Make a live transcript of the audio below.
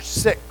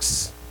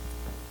6.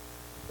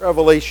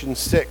 Revelation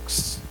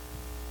 6.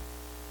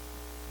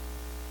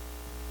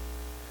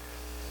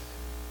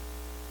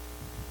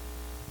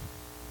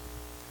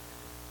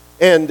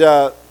 And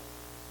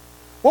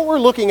what we're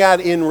looking at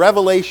in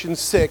Revelation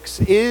 6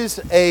 is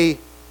a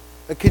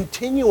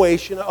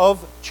continuation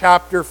of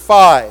chapter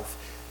 5.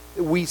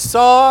 We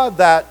saw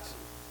that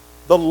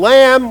the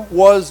Lamb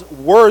was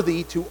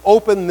worthy to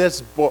open this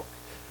book,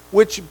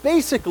 which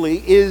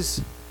basically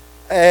is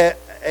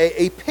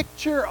a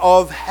picture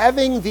of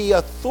having the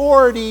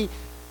authority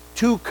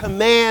to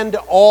command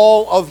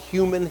all of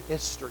human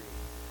history.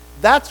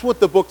 That's what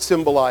the book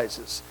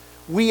symbolizes.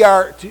 We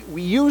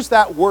use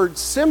that word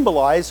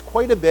symbolize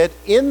quite a bit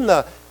in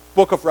the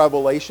book of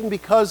Revelation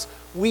because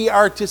we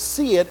are to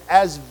see it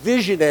as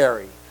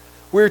visionary.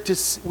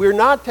 We're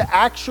not to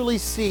actually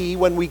see,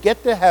 when we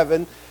get to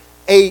heaven,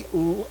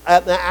 an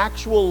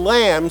actual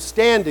lamb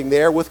standing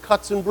there with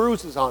cuts and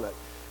bruises on it.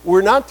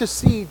 We're not to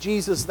see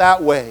Jesus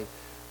that way.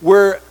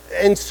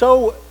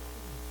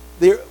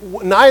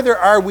 Neither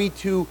are we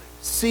to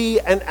see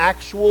an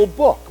actual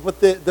book. But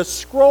the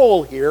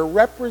scroll here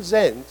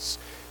represents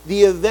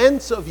the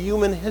events of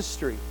human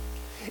history.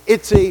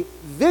 It's a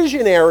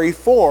visionary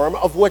form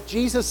of what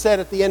Jesus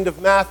said at the end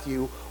of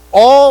Matthew: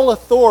 all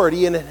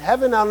authority in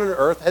heaven and on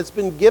earth has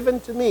been given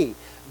to me.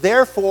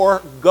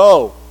 Therefore,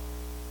 go.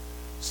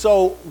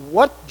 So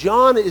what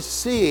John is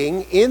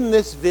seeing in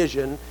this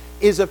vision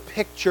is a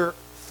picture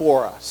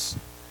for us.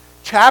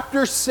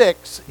 Chapter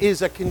 6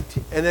 is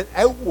an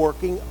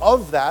outworking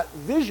of that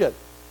vision.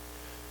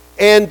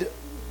 And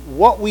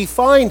what we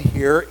find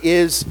here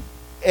is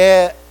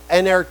a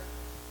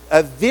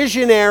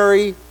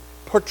visionary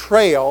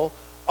portrayal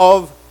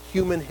of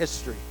human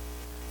history,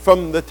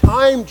 from the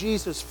time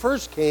Jesus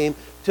first came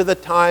to the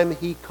time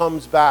he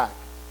comes back.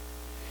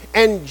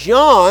 And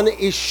John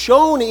is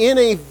shown in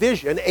a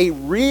vision, a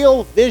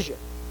real vision.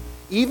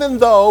 Even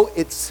though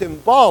it's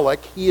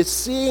symbolic, he is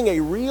seeing a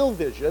real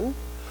vision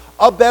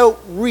about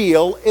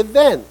real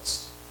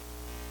events.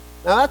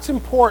 Now that's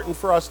important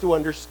for us to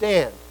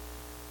understand.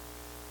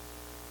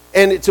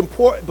 And it's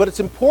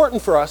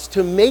important for us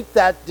to make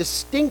that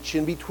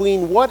distinction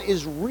between what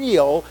is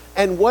real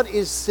and what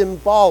is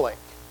symbolic.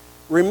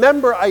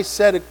 Remember, I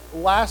said it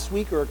last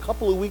week or a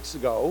couple of weeks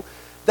ago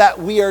that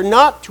we are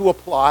not to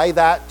apply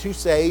that to,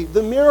 say,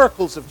 the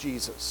miracles of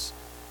Jesus.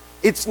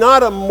 It's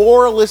not a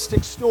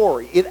moralistic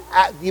story.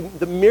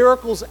 The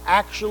miracles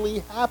actually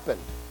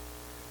happened.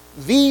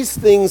 These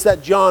things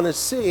that John is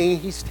seeing,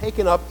 he's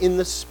taken up in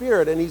the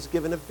Spirit and he's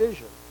given a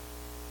vision.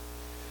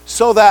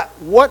 So that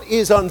what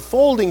is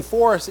unfolding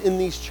for us in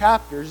these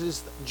chapters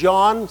is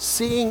John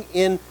seeing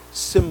in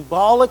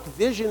symbolic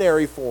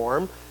visionary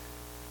form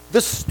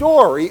the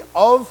story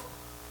of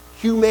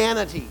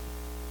humanity.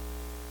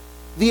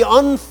 The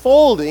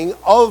unfolding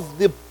of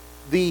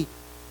the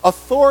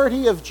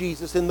authority of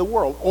Jesus in the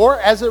world, or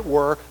as it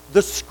were,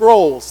 the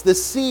scrolls, the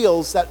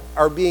seals that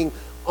are being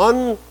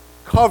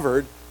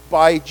uncovered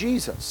by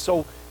Jesus.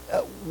 So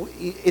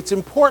it's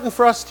important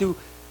for us to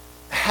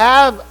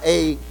have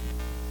a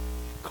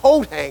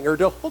coat hanger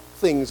to hook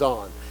things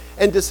on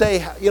and to say,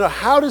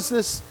 how does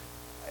this,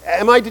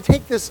 am I to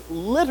take this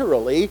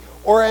literally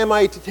or am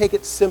I to take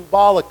it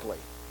symbolically?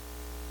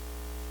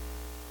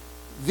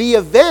 The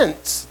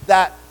events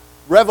that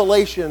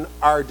Revelation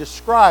are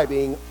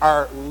describing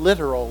are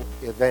literal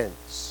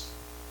events,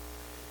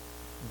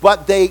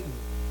 but they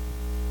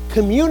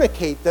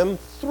communicate them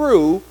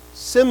through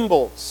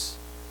symbols,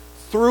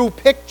 through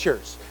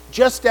pictures,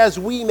 just as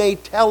we may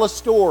tell a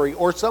story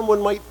or someone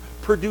might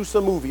produce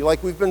a movie,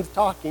 like we've been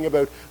talking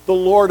about The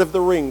Lord of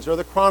the Rings or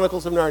The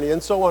Chronicles of Narnia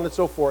and so on and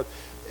so forth.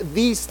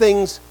 These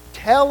things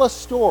tell a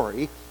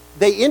story.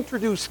 They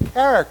introduce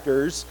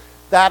characters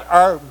that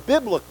are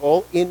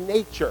biblical in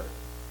nature.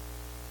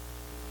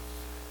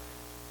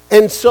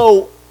 And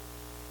so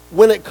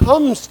when it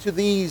comes to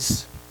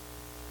these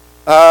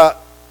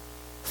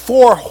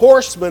four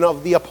horsemen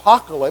of the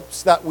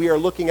apocalypse that we are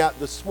looking at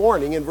this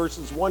morning in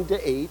verses 1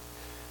 to 8,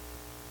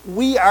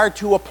 we are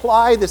to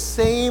apply the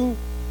same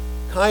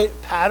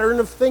pattern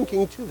of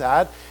thinking to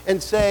that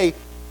and say,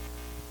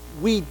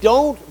 we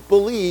don't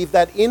believe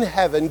that in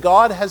heaven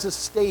God has a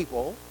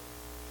stable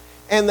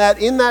and that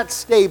in that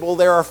stable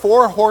there are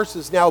four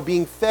horses now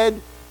being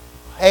fed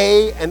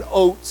hay and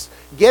oats,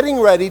 getting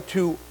ready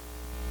to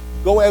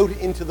go out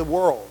into the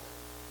world.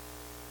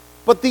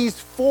 But these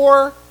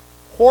four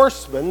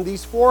horsemen,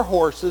 these four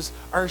horses,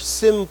 are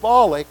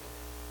symbolic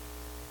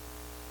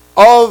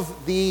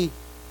of the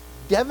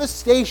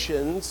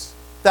devastations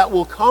that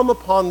will come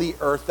upon the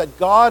earth that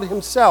God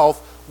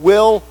himself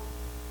will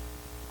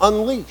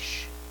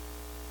unleash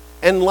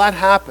and let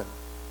happen.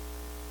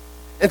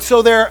 And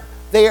so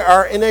they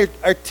are an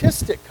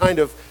artistic kind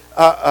of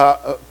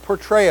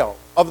portrayal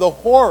of the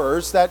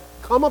horrors that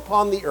come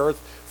upon the earth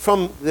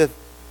from the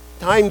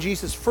time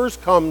Jesus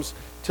first comes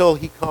till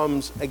he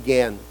comes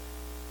again.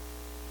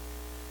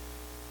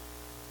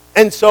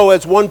 And so,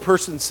 as one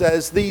person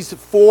says, these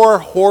four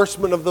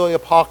horsemen of the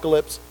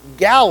apocalypse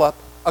gallop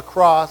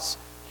across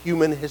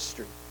human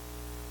history.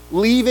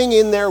 leaving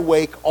in their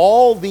wake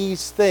all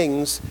these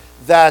things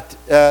that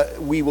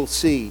we will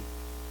see,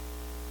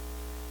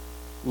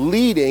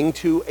 leading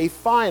to a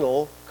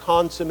final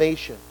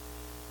consummation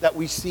that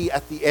we see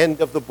at the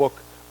end of the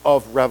book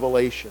of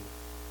Revelation.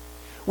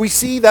 We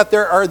see that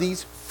there are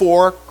these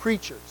four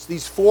creatures,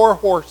 these four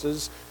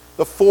horses,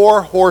 the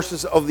four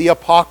horses of the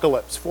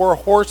apocalypse, four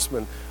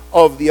horsemen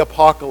of the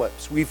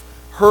apocalypse. We've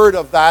heard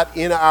of that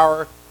in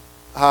our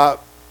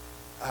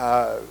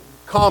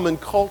common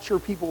culture.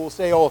 People will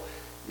say, oh,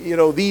 you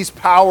know, these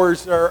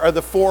powers are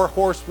the four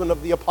horsemen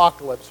of the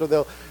apocalypse, or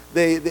they'll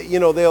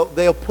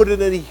put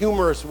it in a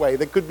humorous way.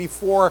 There could be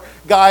four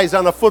guys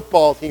on a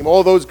football team.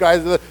 Oh, those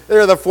guys,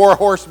 they're the four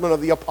horsemen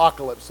of the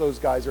apocalypse. Those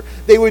guys are.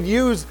 They would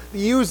use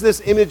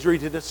this imagery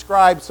to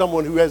describe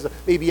someone who has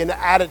maybe an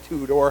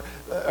attitude or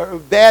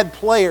bad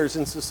players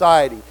in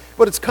society.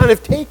 But it's kind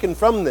of taken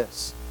from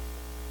this.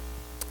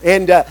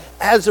 And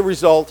as a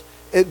result,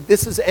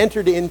 this has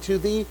entered into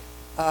the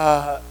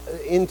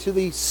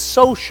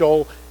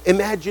social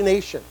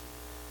imagination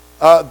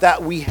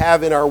that we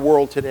have in our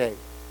world today.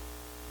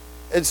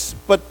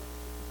 But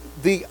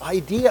the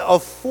idea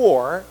of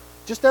four,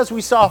 just as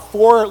we saw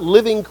four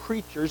living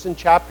creatures in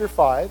chapter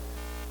 5,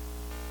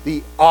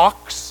 the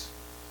ox,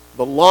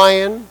 the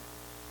lion,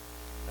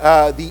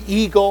 the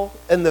eagle,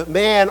 and the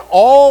man,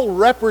 all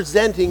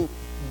representing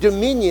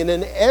dominion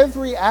in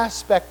every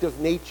aspect of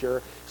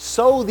nature,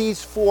 so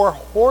these four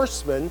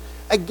horsemen,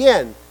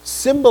 again,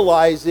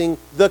 symbolizing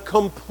the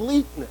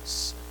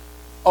completeness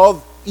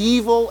of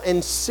evil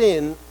and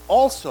sin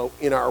also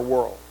in our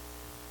world.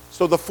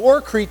 So the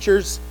four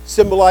creatures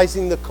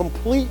symbolizing the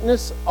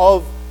completeness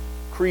of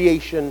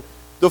creation,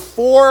 the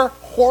four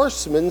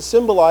horsemen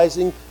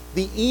symbolizing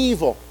the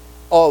evil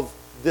of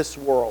this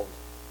world.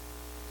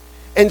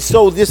 And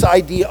so this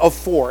idea of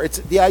four, it's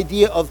the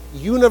idea of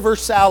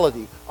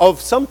universality,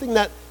 of something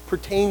that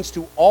pertains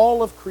to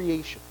all of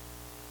creation.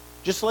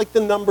 Just like the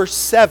number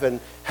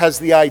 7 has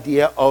the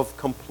idea of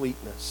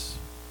completeness.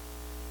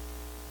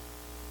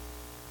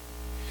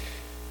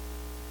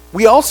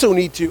 We also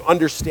need to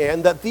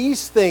understand that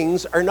these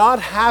things are not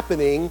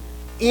happening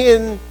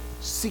in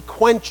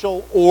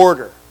sequential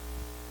order.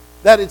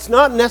 That it's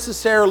not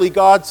necessarily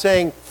God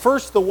saying,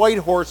 first the white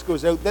horse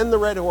goes out, then the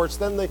red horse,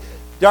 then the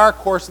dark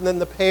horse, and then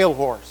the pale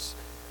horse.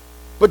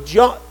 But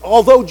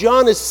although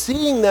John is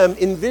seeing them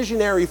in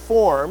visionary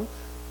form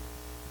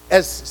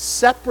as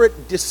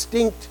separate,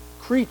 distinct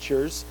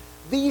creatures,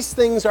 these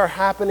things are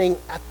happening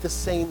at the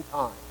same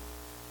time.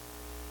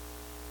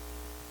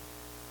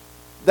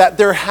 That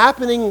they're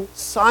happening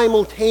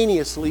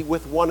simultaneously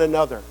with one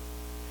another.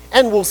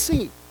 And we'll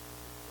see,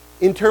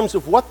 in terms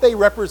of what they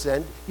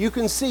represent, you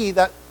can see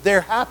that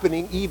they're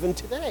happening even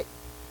today,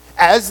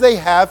 as they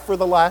have for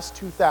the last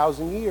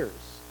 2,000 years.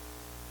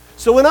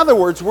 So in other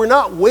words, we're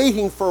not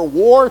waiting for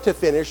war to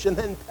finish and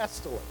then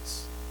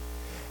pestilence.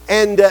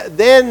 And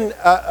then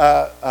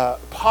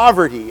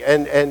poverty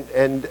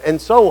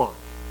and so on.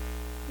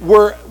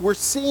 We're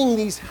seeing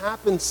these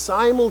happen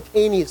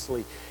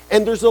simultaneously.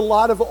 And there's a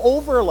lot of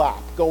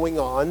overlap going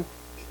on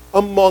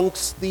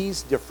amongst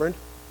these different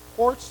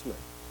horsemen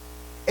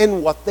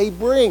and what they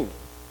bring.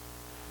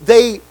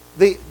 They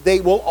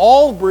will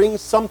all bring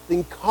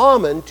something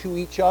common to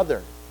each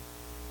other.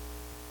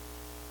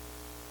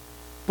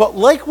 But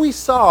like we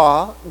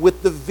saw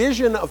with the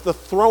vision of the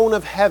throne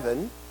of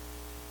heaven,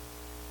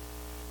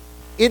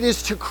 it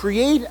is to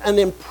create an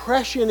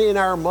impression in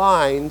our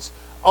minds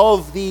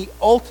of the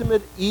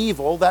ultimate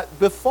evil that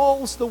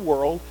befalls the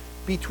world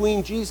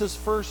between Jesus'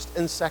 first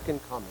and second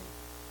coming.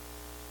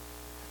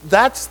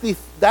 That's the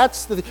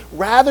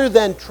rather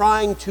than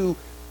trying to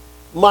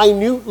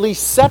minutely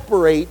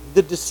separate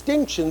the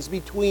distinctions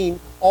between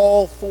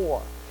all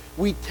four,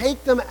 we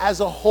take them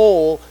as a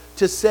whole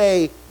to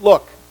say,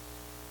 look,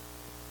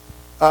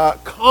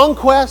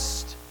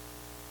 conquest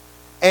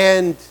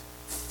and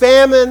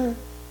famine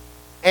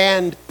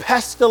and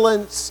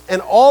pestilence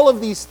and all of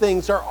these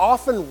things are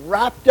often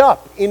wrapped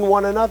up in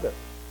one another.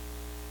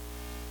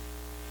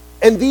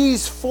 And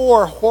these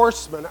four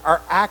horsemen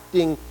are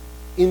acting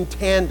in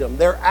tandem.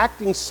 They're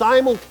acting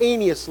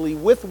simultaneously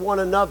with one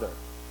another.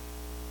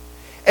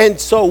 And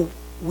so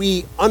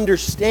we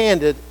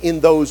understand it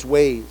in those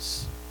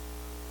ways.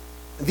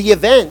 The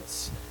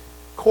events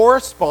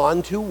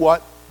correspond to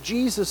what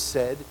Jesus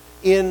said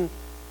in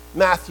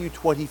Matthew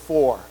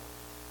 24.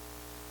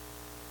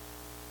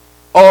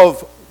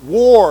 Of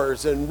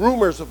wars and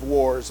rumors of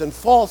wars and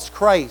false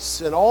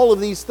Christs and all of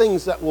these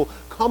things that will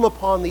come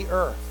upon the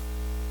earth.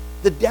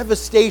 The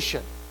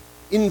devastation,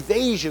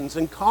 invasions,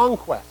 and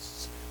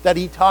conquests that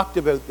he talked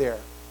about there.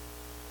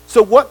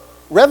 So what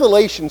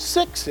Revelation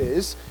 6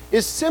 is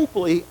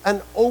simply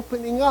an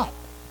opening up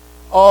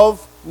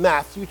of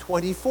Matthew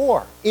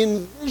 24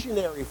 in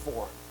visionary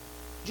form.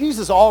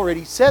 Jesus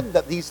already said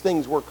that these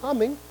things were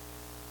coming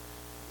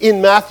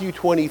in Matthew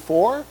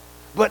 24,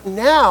 but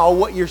now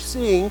what you're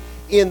seeing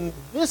in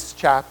this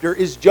chapter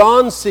is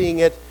John seeing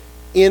it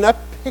in a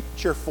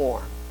picture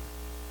form,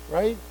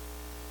 right?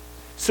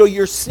 So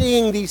you're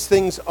seeing these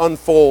things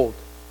unfold.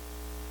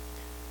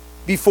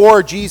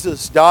 Before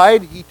Jesus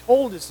died, he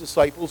told his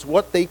disciples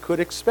what they could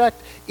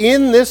expect.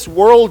 In this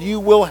world you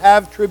will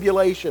have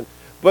tribulation,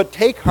 but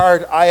take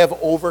heart, I have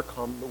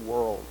overcome the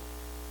world.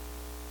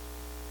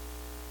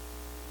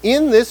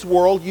 In this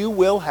world you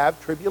will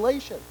have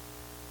tribulation.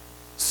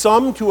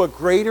 Some to a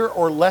greater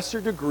or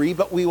lesser degree,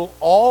 but we will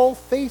all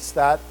face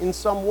that in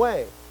some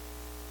way.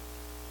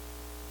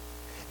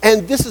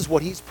 And this is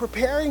what he's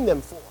preparing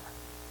them for.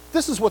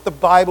 This is what the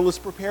Bible is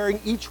preparing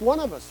each one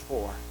of us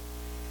for.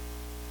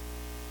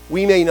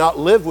 We may not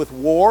live with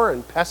war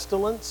and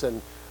pestilence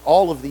and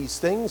all of these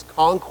things,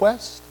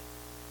 conquest.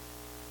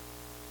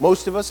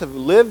 Most of us have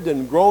lived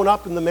and grown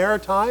up in the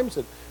Maritimes,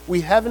 and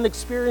we haven't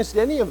experienced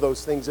any of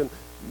those things, and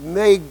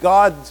may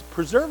God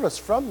preserve us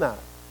from that.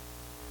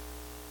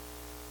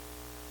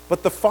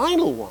 But the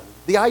final one,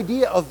 the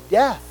idea of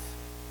death,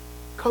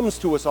 comes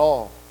to us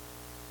all,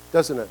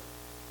 doesn't it?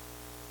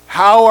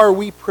 How are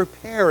we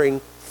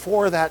preparing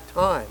for that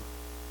time?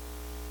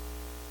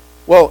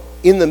 Well,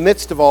 in the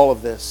midst of all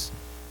of this,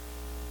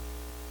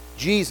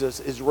 Jesus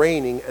is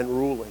reigning and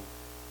ruling.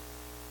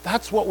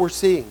 That's what we're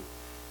seeing.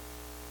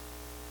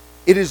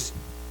 It is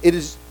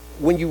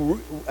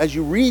when as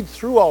you read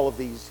through all of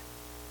these,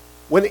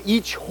 when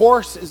each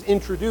horse is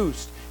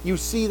introduced, you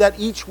see that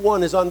each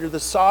one is under the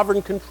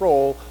sovereign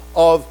control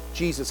of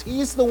Jesus.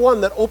 He's the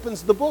one that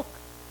opens the book.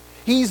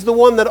 He's the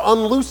one that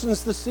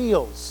unloosens the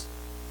seals.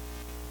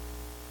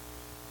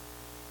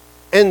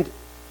 And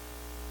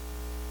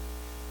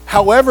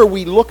however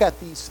we look at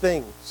these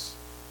things,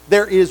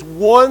 there is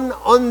one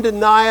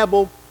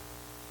undeniable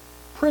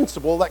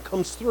principle that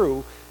comes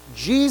through.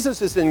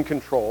 Jesus is in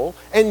control,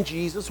 and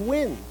Jesus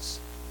wins.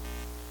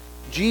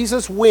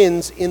 Jesus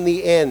wins in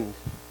the end.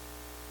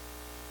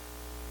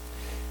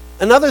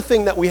 Another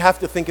thing that we have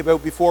to think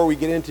about before we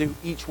get into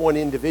each one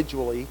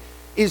individually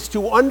is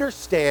to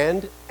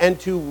understand and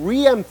to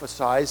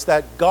re-emphasize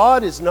that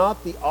God is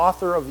not the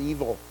author of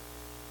evil.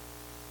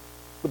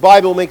 The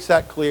Bible makes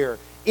that clear.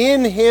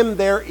 In him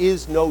there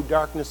is no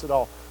darkness at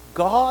all.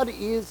 God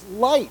is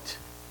light,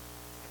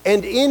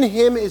 and in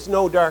him is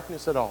no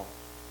darkness at all.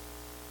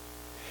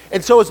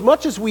 And so as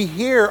much as we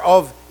hear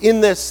of in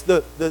this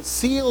the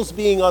seals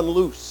being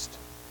unloosed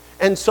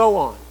and so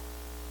on,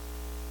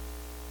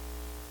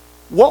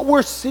 what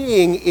we're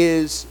seeing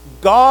is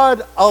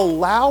God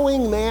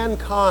allowing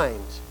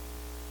mankind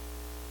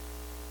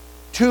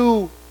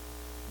to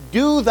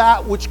do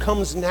that which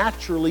comes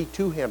naturally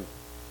to him.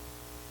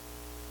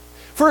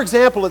 For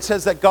example, it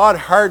says that God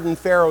hardened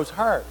Pharaoh's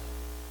heart.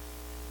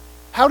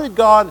 How did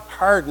God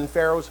harden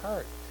Pharaoh's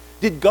heart?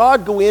 Did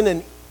God go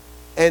in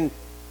and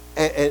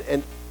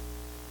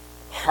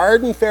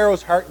harden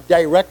Pharaoh's heart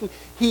directly?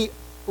 He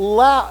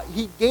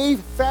gave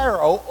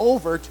Pharaoh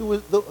over to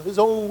his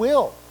own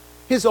will,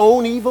 his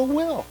own evil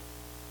will.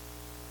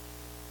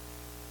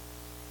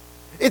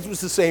 It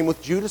was the same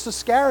with Judas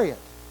Iscariot.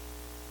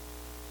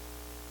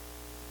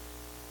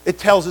 It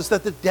tells us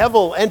that the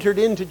devil entered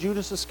into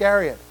Judas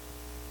Iscariot.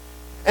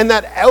 And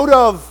that out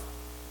of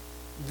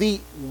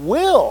the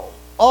will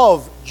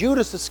of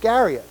Judas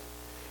Iscariot,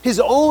 his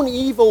own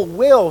evil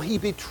will, he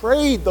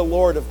betrayed the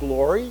Lord of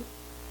glory.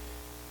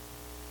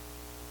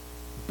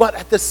 But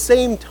at the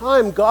same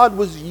time, God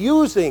was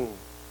using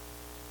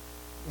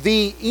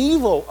the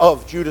evil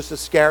of Judas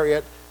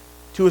Iscariot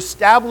to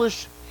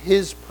establish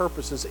his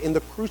purposes in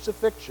the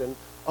crucifixion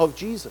of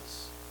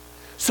Jesus.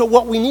 So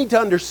what we need to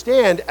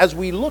understand as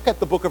we look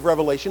at the book of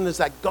Revelation is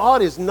that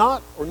God is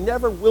not or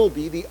never will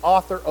be the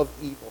author of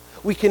evil.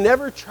 We can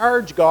never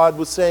charge God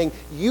with saying,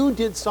 you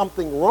did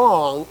something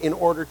wrong in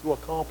order to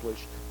accomplish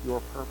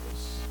your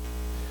purpose.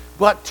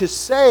 But to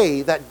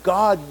say that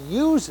God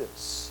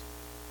uses,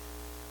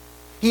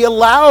 he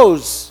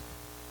allows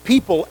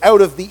people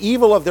out of the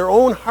evil of their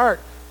own heart,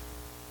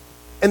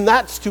 and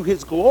that's to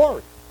his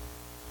glory.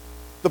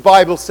 The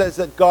Bible says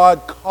that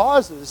God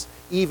causes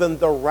even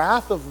the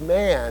wrath of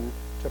man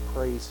to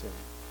praise him.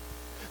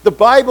 The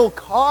Bible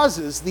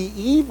causes the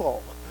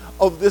evil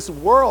of this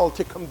world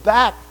to come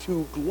back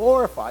to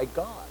glorify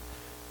God.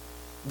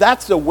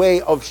 That's a way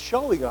of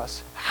showing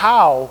us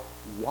how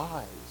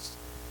wise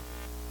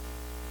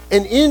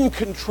and in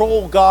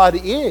control God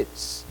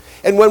is.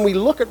 And when we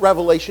look at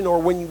Revelation, or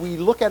when we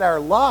look at our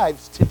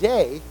lives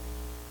today,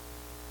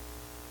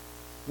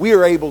 we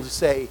are able to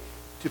say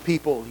to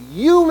people,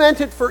 you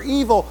meant it for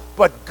evil,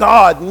 but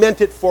God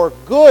meant it for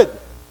good.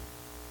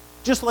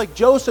 Just like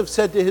Joseph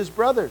said to his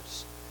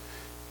brothers,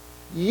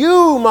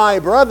 you, my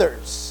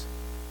brothers,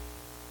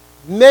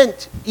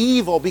 meant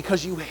evil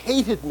because you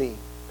hated me,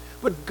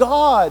 but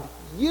God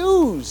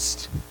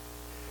used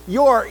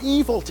your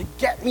evil to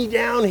get me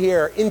down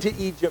here into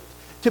Egypt,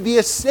 to be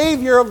a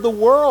savior of the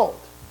world.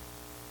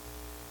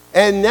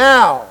 And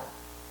now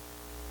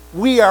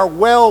we are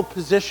well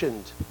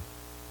positioned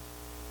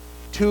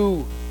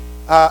to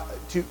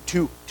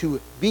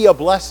be a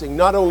blessing,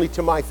 not only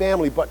to my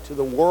family, but to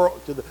the world,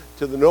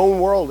 to the known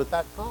world at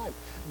that time.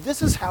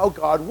 This is how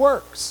God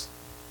works.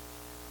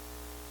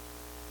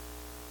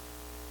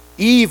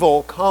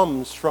 Evil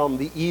comes from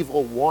the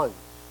evil one.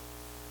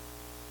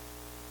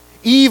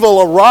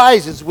 Evil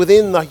arises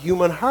within the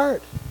human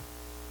heart.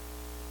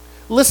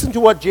 Listen to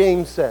what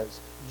James says.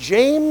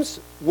 James'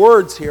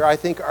 words here, I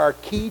think, are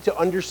key to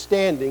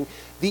understanding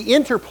the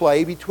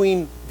interplay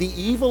between the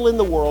evil in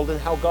the world and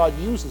how God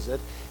uses it,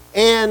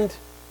 and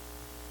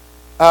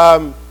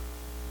the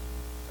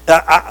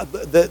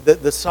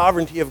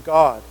sovereignty of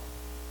God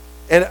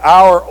and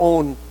our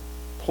own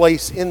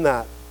place in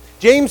that.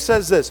 James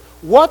says this: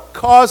 what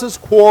causes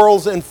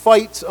quarrels and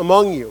fights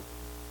among you?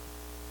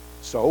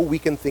 So we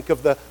can think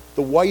of the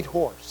white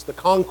horse, the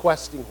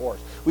conquesting horse.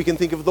 We can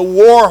think of the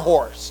war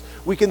horse.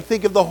 We can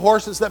think of the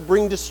horses that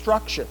bring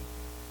destruction.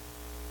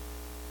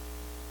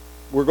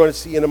 We're going to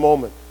see in a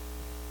moment.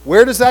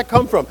 Where does that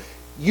come from?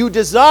 You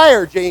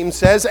desire, James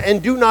says,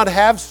 and do not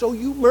have, so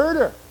you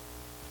murder.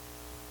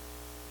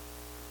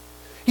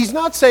 He's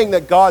not saying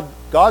that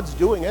God's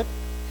doing it.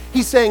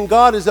 He's saying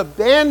God is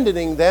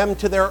abandoning them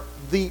to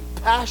the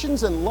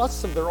passions and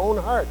lusts of their own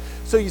heart.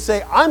 So you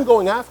say, I'm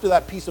going after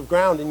that piece of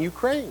ground in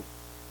Ukraine.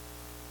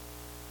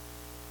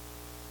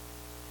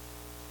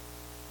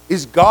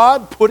 Is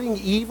God putting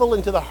evil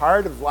into the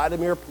heart of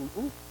Vladimir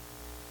Putin?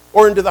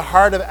 Or into the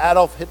heart of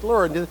Adolf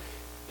Hitler?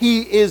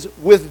 He is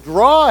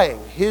withdrawing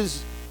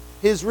his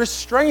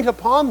restraint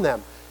upon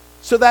them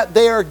so that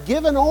they are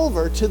given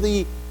over to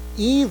the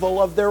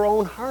evil of their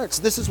own hearts.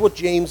 This is what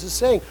James is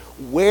saying.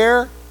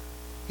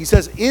 He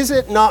says, is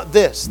it not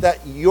this,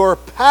 that your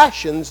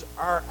passions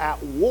are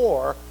at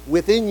war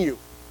within you?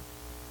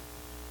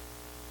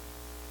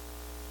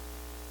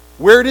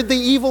 Where did the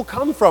evil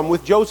come from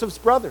with Joseph's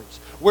brothers?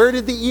 Where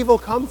did the evil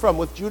come from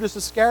with Judas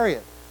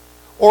Iscariot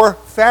or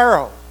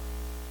Pharaoh?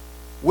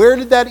 Where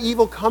did that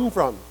evil come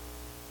from?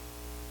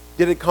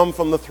 Did it come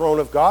from the throne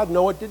of God?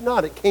 No, it did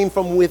not. It came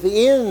from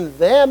within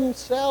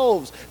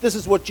themselves. This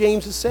is what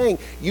James is saying.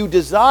 You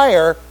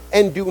desire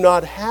and do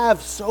not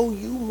have, so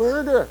you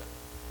murder.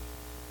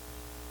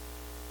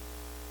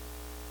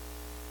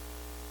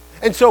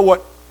 And so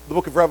what the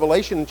book of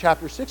Revelation in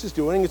chapter 6 is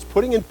doing is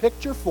putting in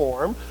picture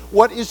form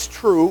what is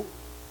true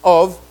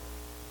of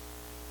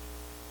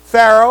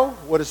Pharaoh,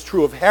 what is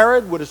true of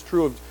Herod, what is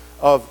true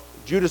of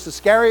Judas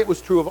Iscariot,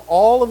 was true of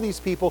all of these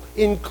people,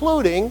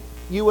 including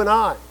you and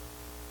I.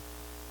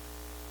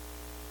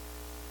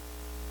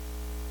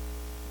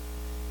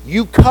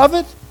 You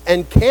covet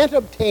and can't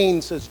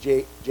obtain, says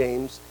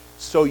James,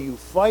 so you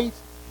fight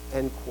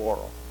and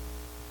quarrel.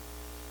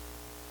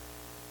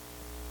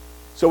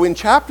 So in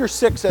chapter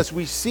 6, as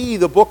we see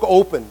the book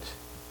opened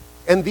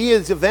and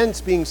these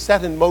events being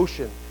set in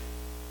motion,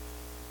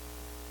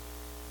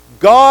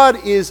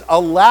 God is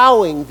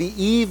allowing the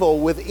evil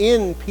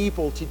within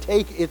people to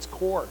take its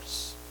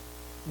course,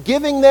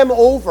 giving them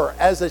over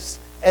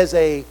as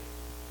a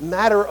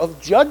matter of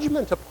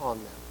judgment upon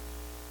them.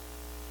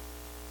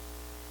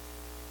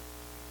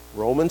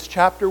 Romans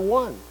chapter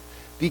 1.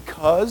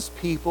 Because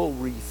people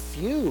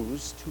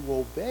refuse to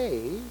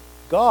obey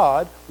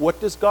God, what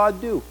does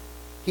God do?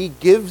 He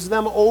gives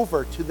them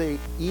over to the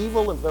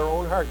evil of their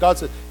own heart. God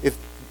says,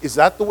 is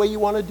that the way you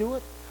want to do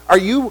it?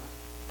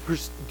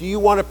 Do you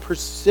want to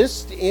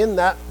persist in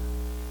that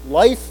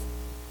life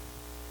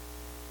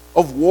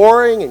of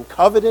warring and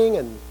coveting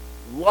and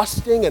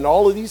lusting and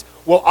all of these?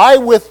 Well, I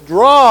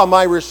withdraw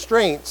my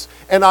restraints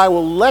and I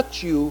will let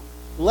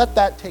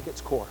that take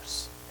its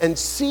course and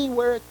see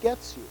where it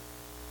gets you.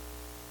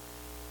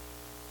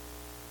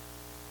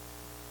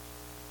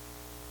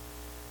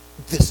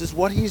 This is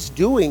what he's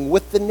doing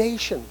with the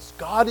nations.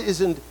 God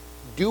isn't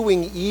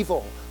doing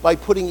evil by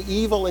putting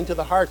evil into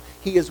the heart.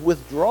 He is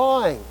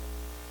withdrawing.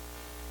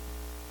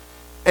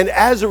 And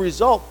as a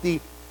result, the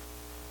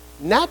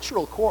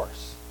natural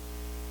course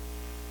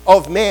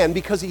of man,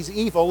 because he's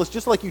evil, is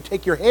just like you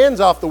take your hands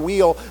off the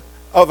wheel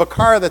of a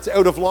car that's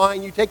out of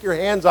line. You take your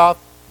hands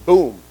off,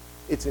 boom,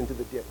 it's into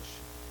the ditch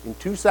in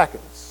 2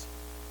 seconds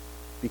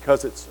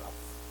because it's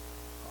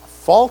a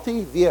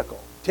faulty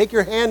vehicle. Take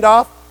your hand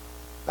off,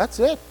 that's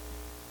it.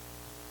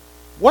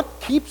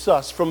 What keeps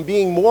us from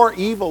being more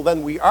evil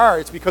than we are?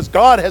 It's because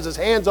God has his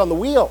hands on the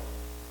wheel.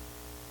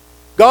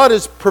 God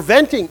is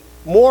preventing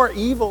more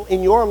evil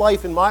in your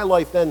life, in my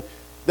life, than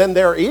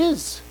there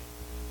is.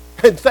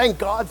 And thank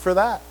God for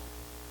that.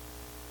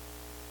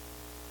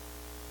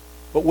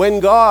 But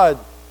when God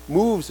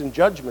moves in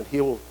judgment,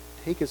 he will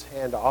take his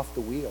hand off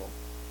the wheel.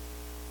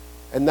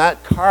 And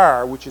that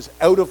car, which is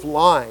out of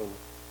line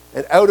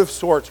and out of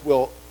sorts,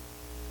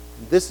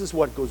 this is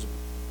what goes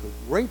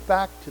right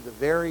back to the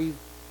very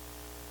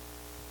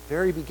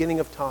beginning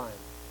of time.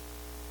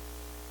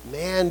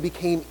 Man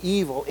became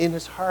evil in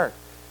his heart.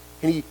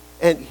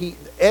 And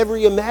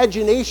every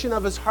imagination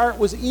of his heart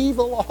was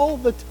evil all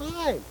the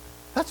time.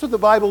 That's what the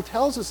Bible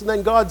tells us. And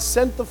then God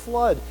sent the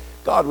flood.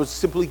 God was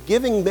simply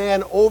giving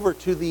man over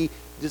to the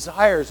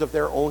desires of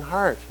their own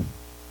heart.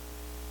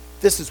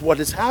 This is what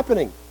is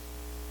happening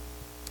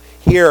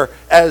here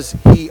as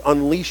he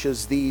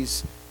unleashes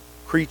these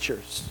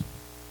creatures.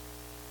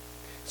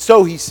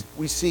 So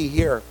we see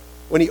here,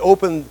 when he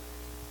opened,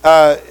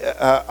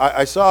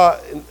 I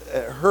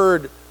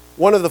heard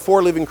one of the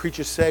four living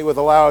creatures say with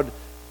a loud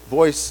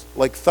voice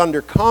like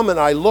thunder, "Come," and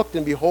I looked,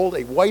 and behold,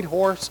 a white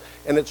horse,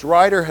 and its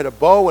rider had a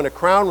bow, and a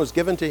crown was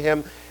given to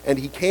him, and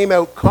he came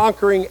out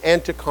conquering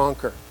and to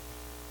conquer.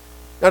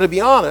 Now, to be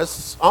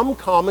honest, some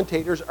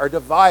commentators are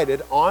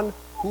divided on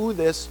who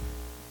this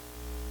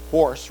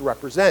horse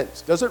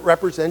represents. Does it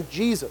represent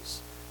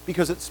Jesus?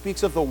 Because it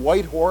speaks of the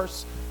white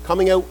horse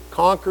coming out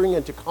conquering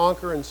and to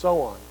conquer and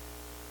so on.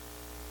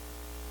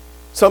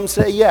 Some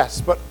say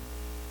yes, but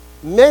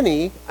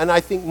many, and I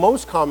think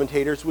most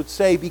commentators would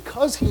say,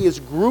 because he is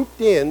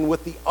grouped in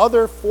with the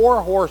other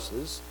four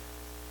horses,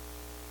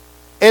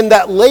 and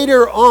that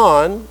later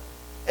on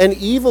an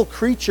evil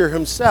creature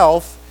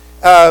himself,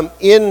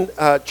 in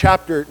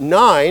chapter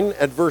 9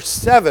 at verse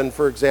 7,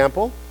 for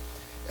example,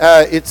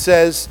 it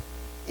says,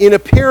 "In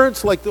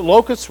appearance like the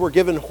locusts were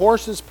given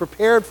horses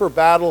prepared for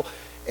battle,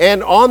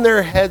 and on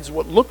their heads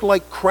what looked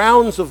like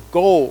crowns of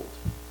gold,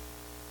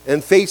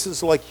 and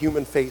faces like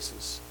human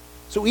faces."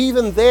 So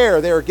even there,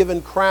 they are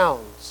given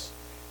crowns.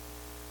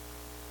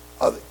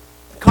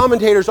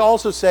 Commentators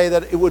also say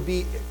that it would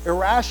be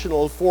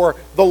irrational for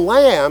the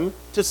Lamb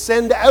to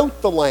send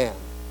out the Lamb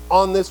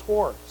on this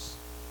horse,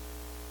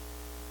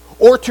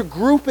 or to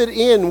group it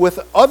in with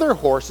other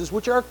horses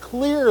which are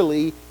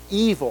clearly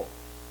evil.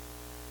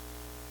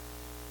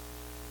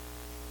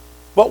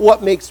 But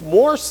what makes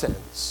more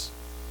sense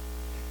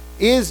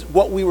is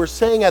what we were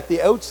saying at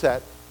the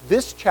outset.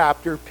 This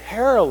chapter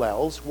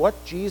parallels what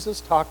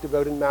Jesus talked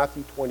about in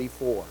Matthew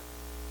 24.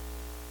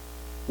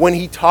 When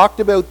he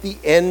talked about the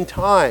end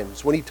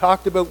times, when he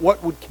talked about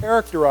what would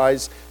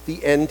characterize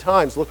the end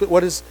times. Look at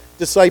what his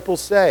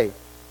disciples say.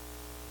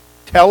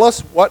 "Tell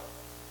us what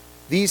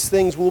these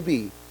things will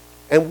be,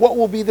 and what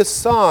will be the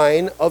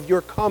sign of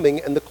your coming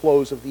and the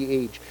close of the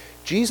age?"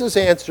 Jesus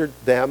answered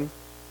them,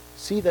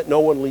 "See that no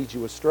one leads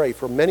you astray,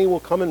 for many will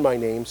come in my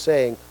name,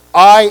 saying,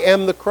 'I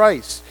am the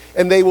Christ,'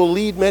 and they will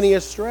lead many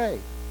astray."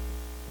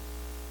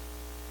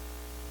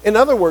 In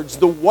other words,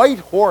 the white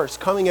horse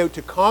coming out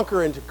to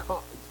conquer and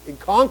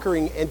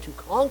conquering and to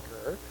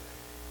conquer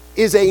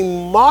is a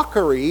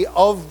mockery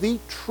of the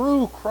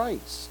true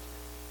Christ.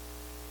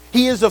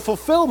 He is a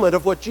fulfillment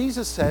of what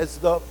Jesus says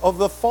of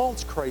the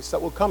false Christ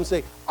that will come and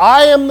say,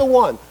 "I am the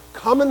one.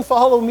 Come and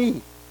follow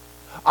me.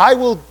 I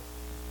will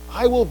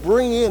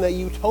bring in a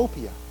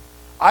utopia.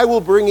 I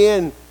will bring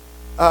in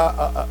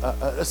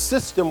a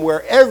system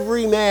where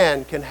every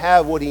man can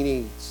have what he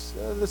needs."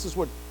 This is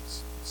what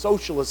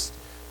socialists,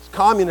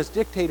 communist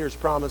dictators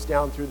promised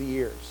down through the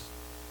years.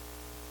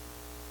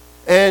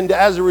 And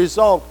as a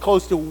result,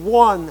 close to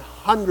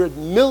 100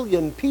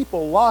 million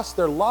people lost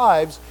their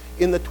lives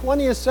in the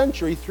 20th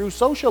century through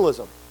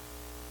socialism,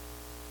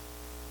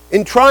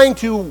 in trying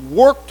to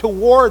work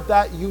toward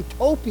that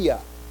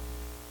utopia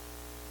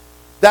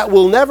that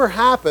will never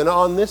happen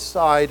on this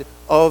side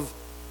of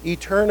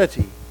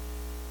eternity.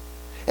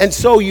 And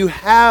so you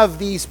have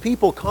these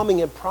people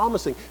coming and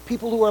promising,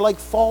 people who are like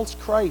false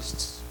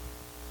Christs,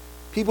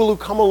 people who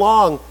come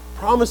along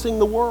promising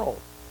the world,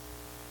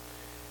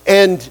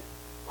 and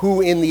who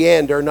in the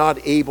end are not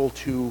able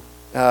to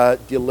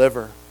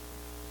deliver.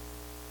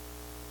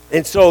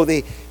 And so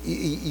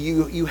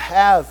you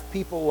have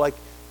people like,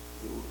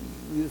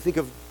 you think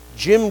of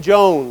Jim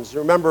Jones,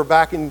 remember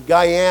back in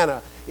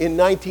Guyana in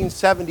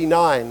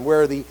 1979,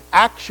 where the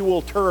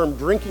actual term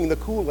drinking the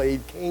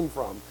Kool-Aid came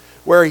from,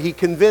 where he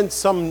convinced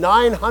some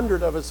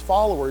 900 of his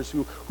followers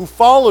who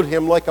followed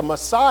him like a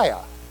messiah.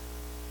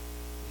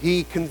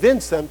 He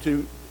convinced them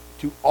to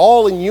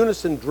all in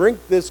unison drink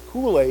this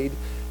Kool-Aid,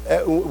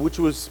 which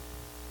was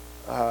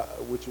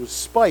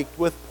spiked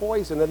with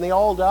poison, and they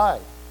all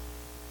died.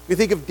 We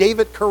think of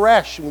David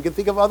Koresh, and we can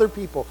think of other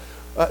people,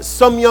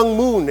 Sum Young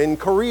Moon in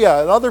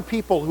Korea, and other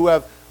people who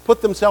have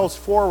put themselves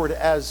forward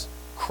as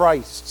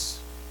Christs.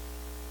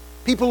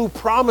 People who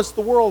promise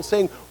the world,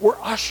 saying, "We're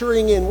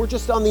ushering in, we're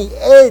just on the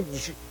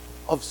edge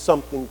of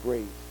something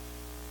great.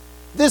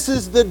 This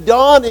is the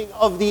dawning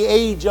of the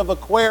age of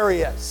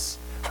Aquarius,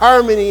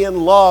 harmony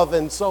and love,"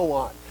 and so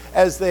on,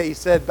 as they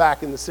said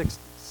back in the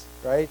 60s,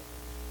 right?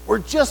 We're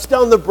just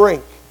on the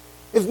brink.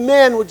 If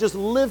man would just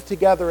live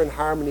together in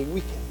harmony,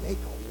 we can make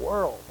a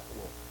world that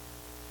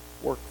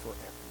will work for everyone.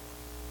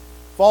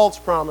 False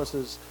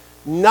promises,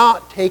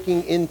 not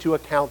taking into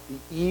account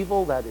the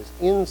evil that is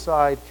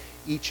inside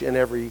each and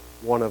every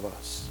one of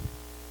us.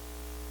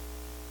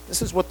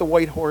 This is what the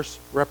white horse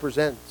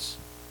represents.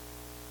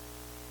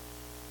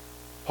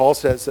 Paul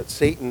says that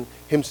Satan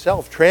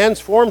himself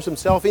transforms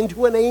himself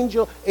into an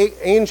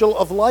angel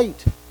of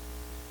light.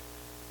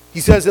 He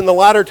says, "In the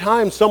latter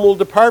times, some will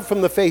depart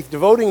from the faith,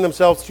 devoting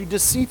themselves to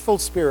deceitful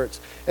spirits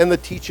and the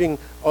teaching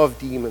of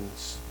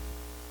demons."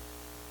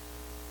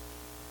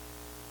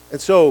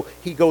 And so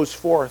he goes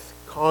forth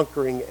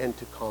conquering and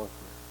to conquer.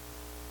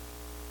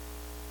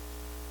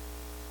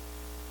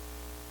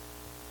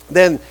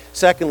 Then,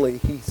 secondly,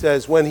 he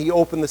says, when he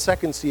opened the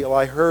second seal,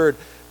 I heard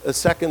a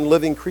second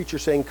living creature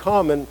saying,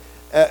 "Come," and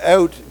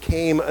out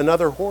came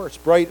another horse,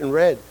 bright and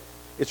red.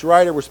 Its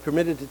rider was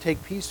permitted to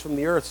take peace from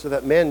the earth so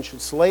that men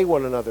should slay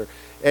one another,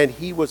 and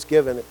he was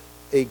given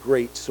a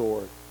great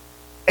sword.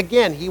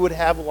 Again, he would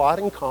have a lot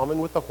in common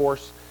with the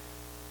horse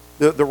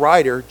the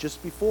writer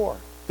just before.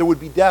 There would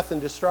be death and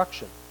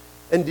destruction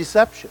and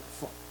deception.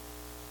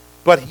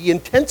 But he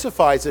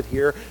intensifies it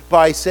here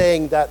by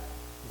saying that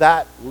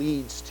that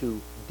leads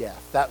to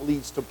death. That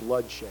leads to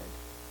bloodshed.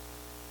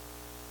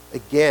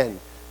 Again,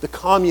 the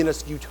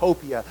communist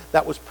utopia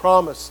that was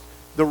promised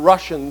the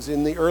Russians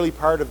in the early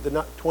part of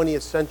the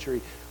 20th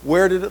century,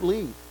 where did it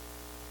lead?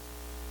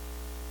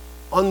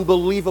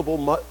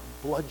 Unbelievable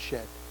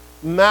bloodshed.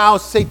 Mao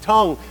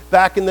Zedong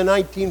back in the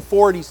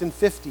 1940s and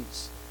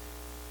 50s.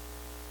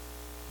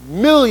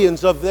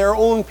 Millions of their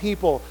own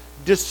people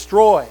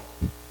destroyed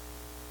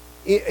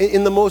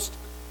in the most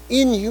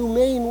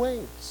inhumane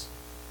ways.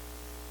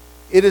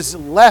 It has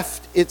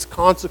left its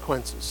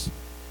consequences.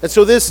 And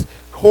so this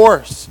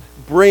course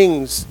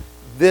brings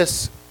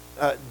this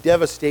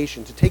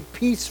devastation, to take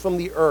peace from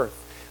the earth,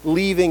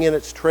 leaving in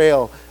its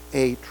trail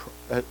a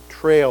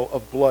trail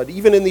of blood.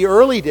 Even in the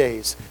early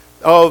days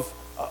of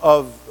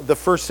the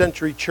first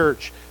century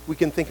church, we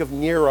can think of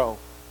Nero,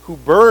 who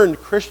burned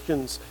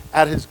Christians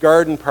at his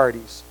garden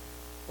parties,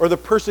 or the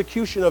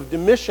persecution of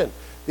Domitian,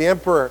 the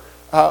emperor,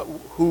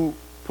 who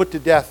put to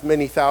death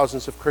many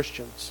thousands of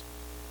Christians.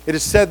 It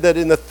is said that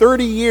in the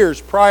 30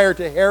 years prior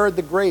to Herod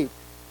the Great,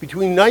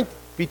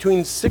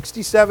 between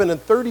 67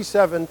 and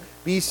 37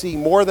 BC,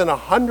 more than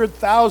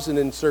 100,000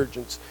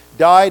 insurgents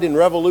died in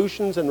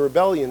revolutions and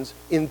rebellions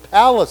in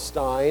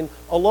Palestine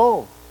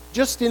alone.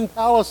 Just in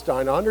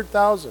Palestine,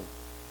 100,000.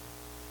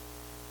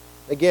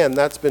 Again,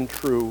 that's been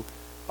true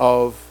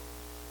of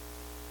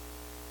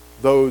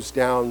those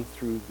down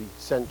through the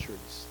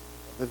centuries,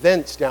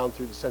 events down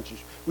through the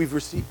centuries.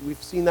 We've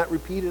seen that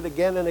repeated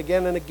again and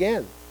again and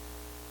again.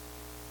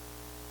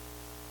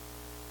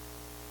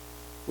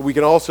 But we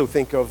can also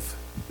think of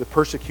the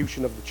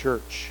persecution of the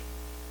church.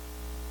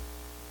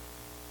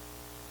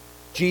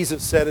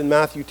 Jesus said in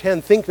Matthew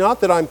 10, "Think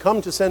not that I'm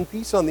come to send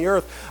peace on the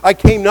earth. I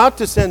came not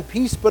to send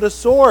peace, but a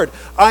sword.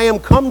 I am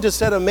come to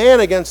set a man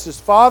against his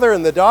father,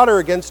 and the daughter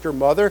against her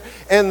mother,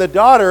 and the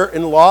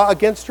daughter-in-law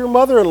against her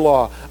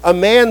mother-in-law. A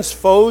man's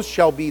foes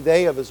shall be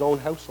they of his own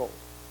household."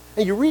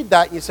 And you read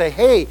that and you say,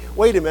 hey,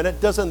 wait a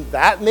minute, doesn't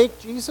that make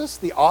Jesus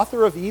the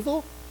author of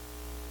evil?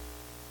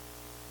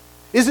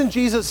 Isn't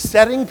Jesus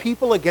setting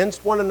people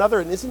against one another?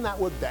 And isn't that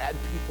what bad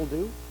people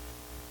do?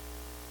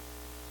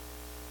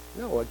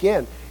 No,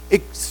 again,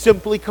 it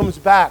simply comes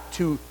back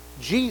to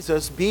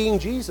Jesus being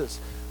Jesus.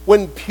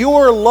 When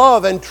pure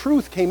love and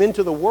truth came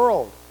into the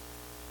world,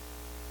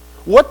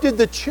 what did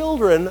the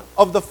children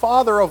of the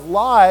father of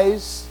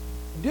lies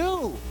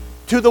do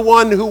to the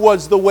one who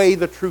was the way,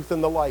 the truth,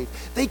 and the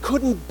life? They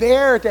couldn't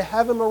bear to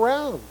have him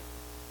around.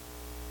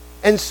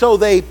 And so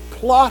they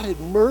plotted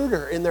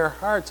murder in their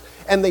hearts,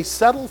 and they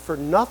settled for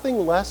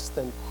nothing less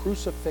than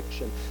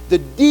crucifixion. The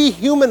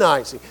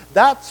dehumanizing.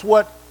 That's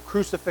what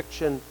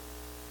crucifixion,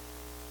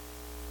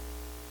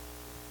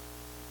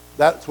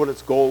 that's what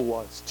its goal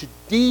was. To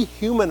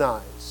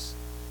dehumanize,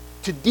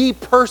 to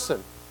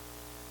deperson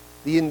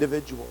the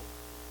individual.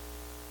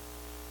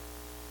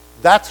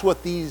 That's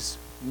what these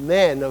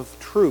men of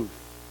truth,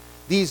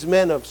 these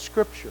men of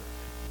Scripture,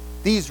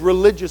 these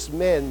religious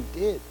men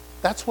did.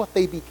 That's what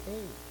they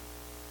became.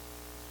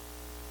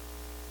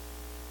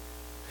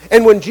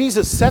 And when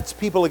Jesus sets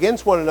people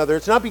against one another,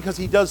 it's not because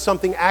he does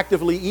something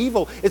actively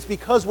evil. It's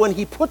because when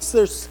he puts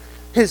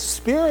his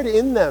Spirit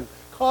in them,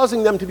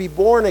 causing them to be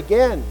born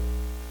again,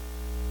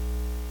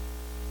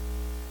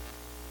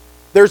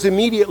 there's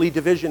immediately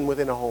division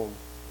within a home.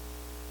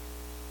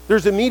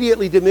 There's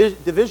immediately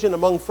division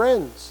among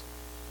friends.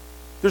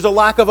 There's a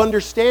lack of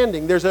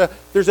understanding. There's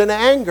an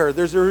anger.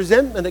 There's a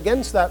resentment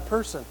against that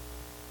person.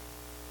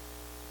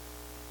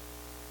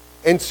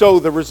 And so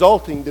the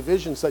resulting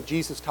divisions that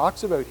Jesus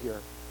talks about here,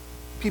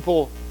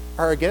 people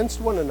are against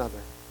one another.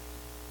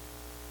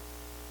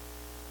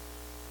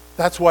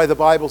 That's why the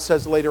Bible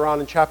says later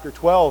on in chapter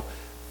 12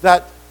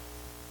 that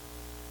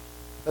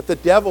the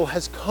devil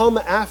has come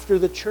after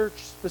the church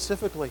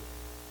specifically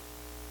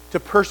to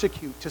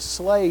persecute, to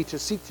slay, to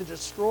seek to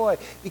destroy,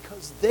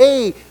 because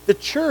the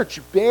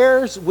church,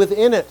 bears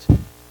within it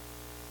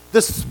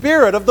the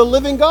Spirit of the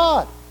living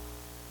God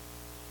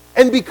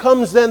and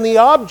becomes then the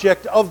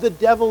object of the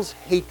devil's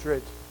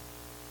hatred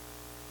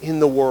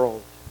in the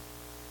world.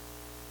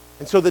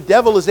 And so the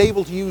devil is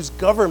able to use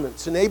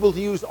governments and able to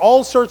use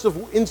all sorts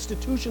of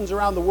institutions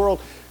around the world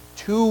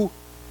to,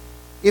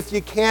 if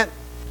you can't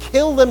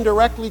kill them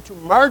directly, to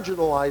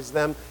marginalize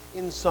them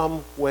in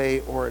some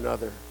way or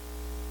another.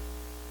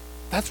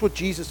 That's what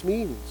Jesus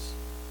means.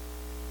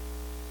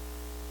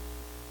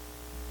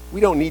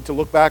 We don't need to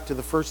look back to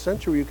the first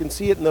century. You can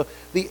see it in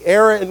the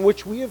era in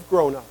which we have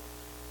grown up.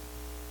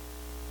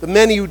 The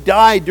many who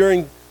died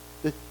during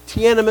the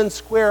Tiananmen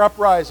Square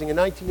uprising in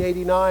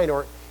 1989,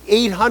 or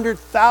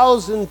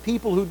 800,000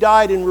 people who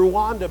died in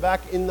Rwanda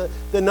back in the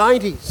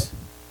 90s.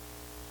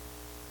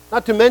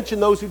 Not to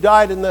mention those who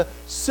died in the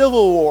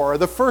Civil War,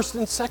 the First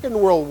and Second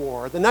World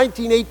War, the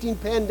 1918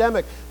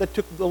 pandemic that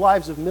took the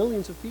lives of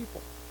millions of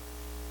people.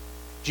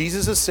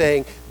 Jesus is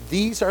saying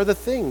these are the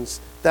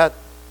things that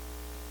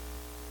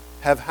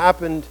have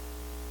happened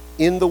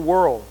in the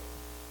world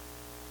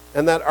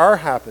and that are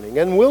happening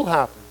and will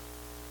happen.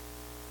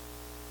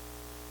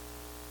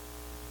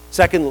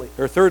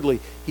 Thirdly,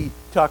 he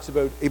talks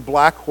about a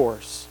black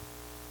horse.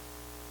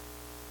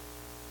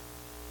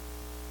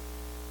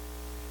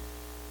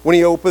 When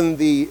he opened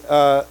the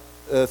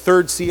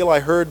third seal, I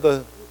heard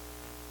the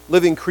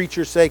living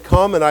creature say,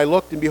 "Come," and I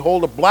looked, and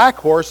behold, a black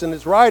horse, and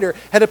his rider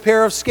had a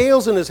pair of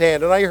scales in his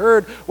hand. And I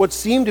heard what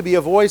seemed to be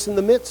a voice in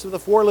the midst of the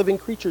four living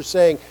creatures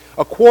saying,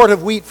 "A quart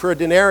of wheat for a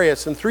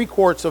denarius, and 3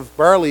 quarts of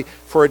barley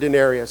for a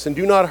denarius, and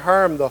do not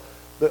harm the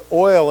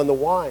oil and the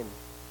wine."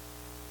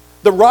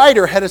 The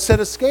rider had a set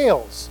of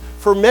scales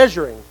for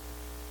measuring.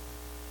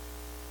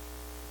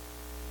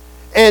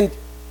 And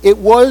it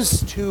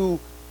was to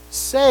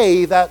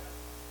say that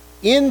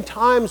in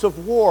times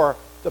of war,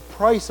 the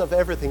price of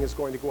everything is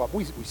going to go up.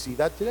 We see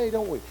that today,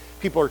 don't we?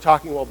 People are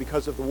talking, well,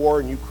 because of the war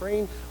in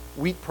Ukraine,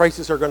 wheat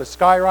prices are going to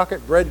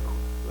skyrocket, bread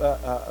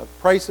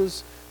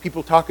prices.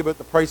 People talk about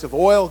the price of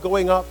oil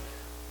going up.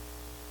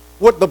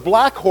 What the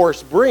black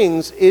horse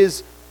brings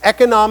is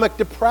economic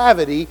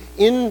depravity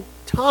in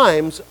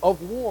times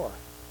of war.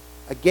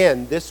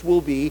 Again, this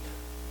will be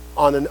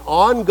on an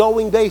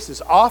ongoing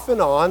basis, off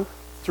and on,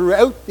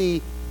 throughout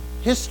the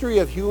history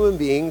of human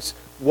beings,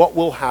 what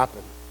will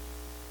happen.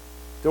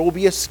 There will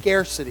be a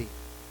scarcity.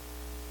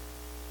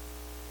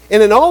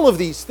 And in all of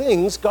these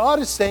things, God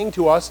is saying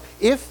to us,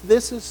 if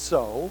this is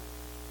so,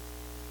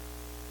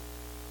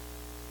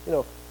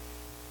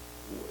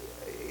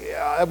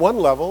 at one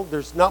level,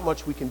 there's not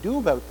much we can do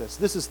about this.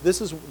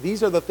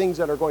 These are the things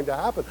that are going to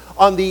happen.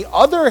 On the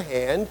other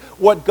hand,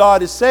 what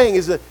God is saying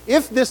is that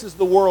if this is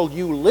the world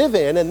you live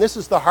in, and this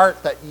is the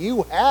heart that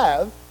you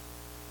have,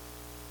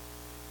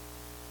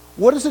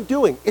 what is it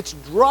doing? It's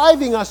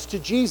driving us to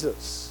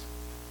Jesus.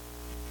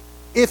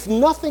 If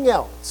nothing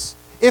else,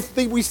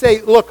 we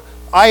say, look,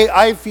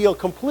 I feel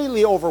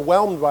completely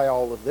overwhelmed by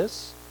all of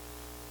this,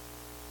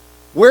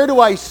 where do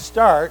I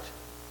start?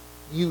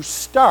 You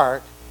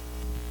start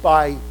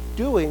by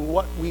doing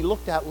what we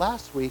looked at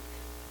last week,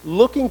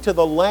 looking to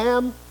the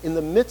Lamb in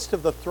the midst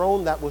of the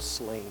throne that was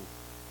slain,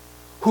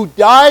 who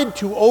died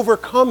to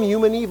overcome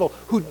human evil,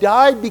 who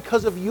died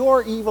because of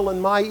your evil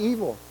and my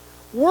evil.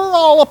 We're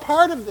all a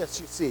part of this,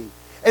 you see.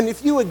 And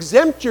if you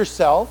exempt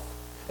yourself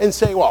and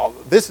say, well,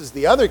 this is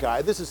the other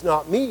guy, this is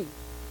not me.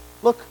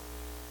 Look,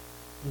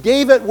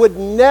 David would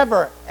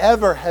never,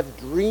 ever have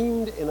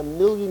dreamed in a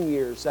million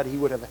years that he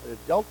would have had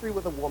adultery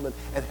with a woman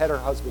and had her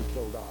husband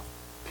killed off.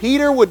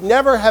 Peter would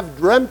never have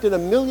dreamt in a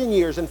million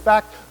years. In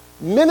fact,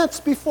 minutes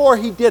before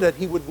he did it,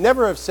 he would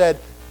never have said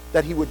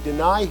that he would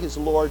deny his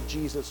Lord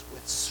Jesus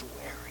with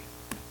swearing.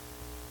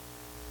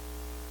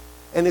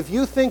 And if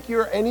you think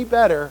you're any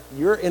better,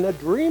 you're in a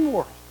dream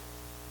world.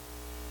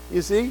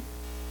 You see?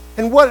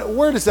 And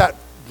where does that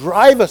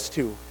drive us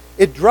to?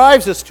 It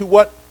drives us to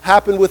what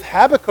happened with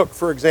Habakkuk,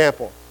 for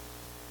example.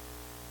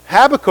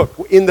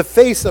 Habakkuk, in the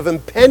face of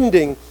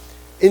impending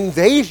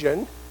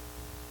invasion,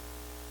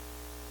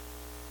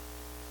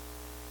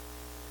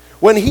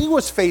 when he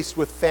was faced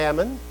with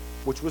famine,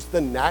 which was the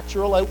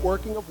natural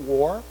outworking of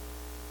war,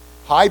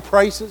 high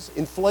prices,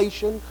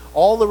 inflation,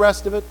 all the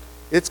rest of it,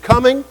 it's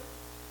coming.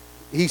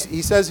 He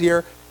says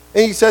here,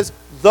 and he says,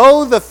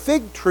 though the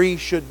fig tree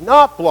should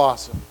not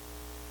blossom,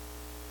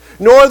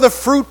 nor the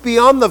fruit be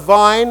on the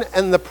vine,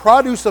 and the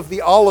produce of the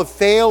olive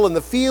fail, and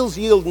the fields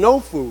yield no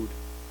food,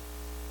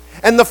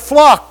 and the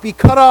flock be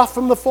cut off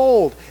from the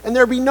fold, and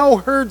there be no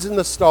herds in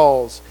the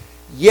stalls,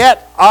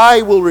 yet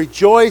I will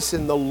rejoice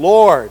in the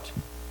Lord.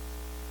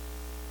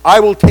 I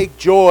will take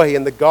joy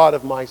in the God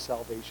of my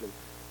salvation.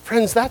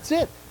 Friends, that's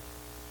it.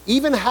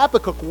 Even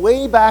Habakkuk,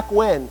 way back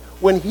when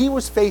he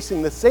was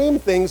facing the same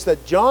things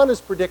that John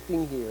is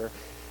predicting here,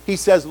 he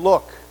says,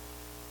 look,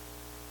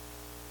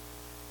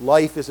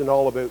 life isn't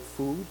all about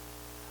food.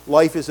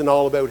 Life isn't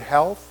all about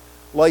health.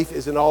 Life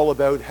isn't all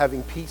about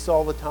having peace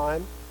all the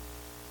time.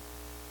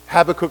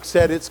 Habakkuk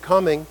said, it's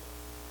coming.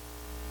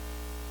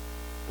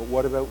 But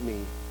what about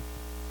me?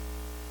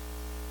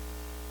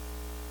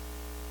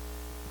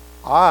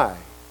 I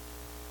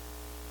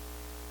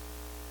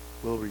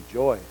will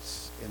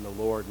rejoice in the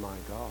Lord my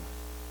God.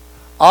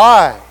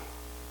 I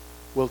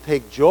will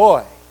take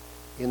joy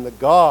in the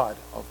God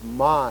of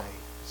my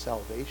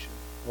salvation.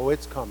 Oh,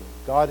 it's coming.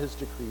 God has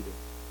decreed it.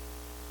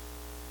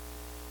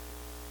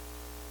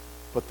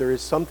 But there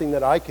is something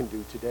that I can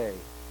do today.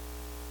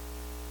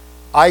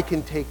 I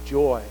can take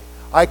joy.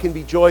 I can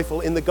be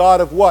joyful in the God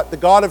of what? The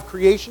God of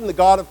creation, the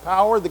God of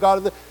power, the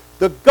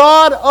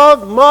God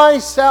of my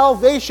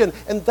salvation.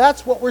 And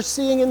that's what we're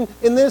seeing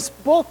in this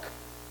book.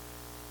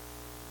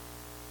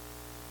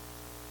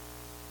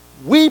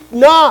 Weep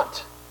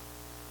not,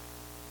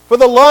 for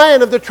the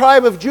Lion of the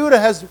tribe of Judah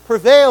has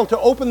prevailed to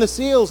open the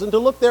seals and to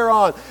look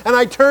thereon. And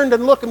I turned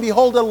and looked, and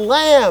behold, a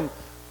lamb,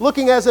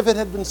 looking as if it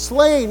had been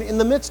slain in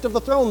the midst of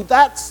the throne.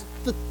 That's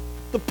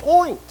the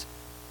point.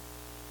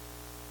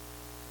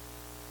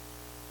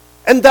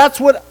 And that's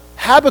what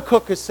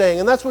Habakkuk is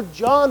saying, and that's what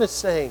John is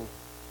saying.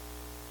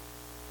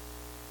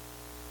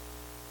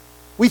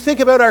 We think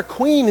about our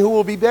queen who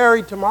will be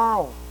buried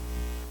tomorrow.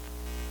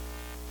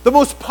 The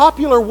most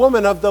popular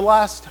woman of the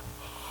last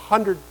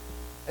 100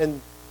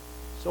 and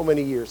so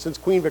many years, since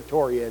Queen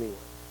Victoria anyway.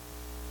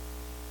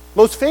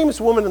 Most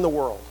famous woman in the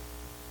world.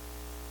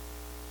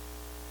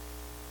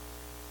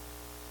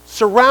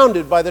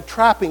 Surrounded by the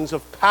trappings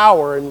of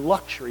power and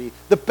luxury,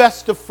 the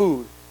best of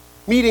food,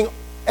 meeting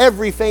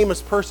every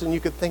famous person you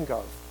could think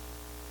of,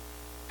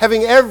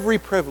 having every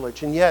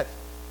privilege, and yet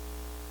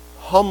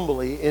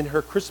humbly in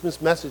her Christmas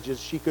messages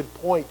she could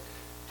point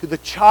to the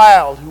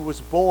child who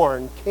was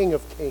born King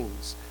of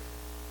Kings,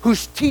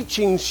 whose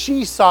teachings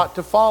she sought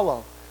to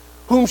follow,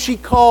 whom she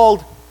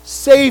called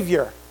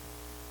Savior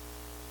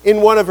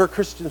in one of her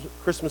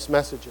Christmas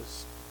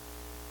messages,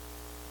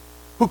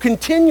 who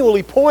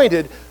continually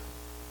pointed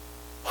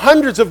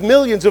hundreds of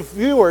millions of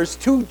viewers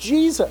to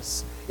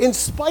Jesus in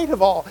spite of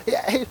all.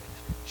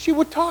 She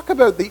would talk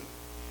about the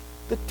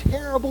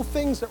terrible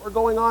things that were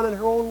going on in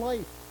her own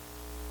life.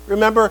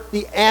 Remember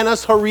the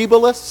Annus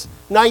Horribilis,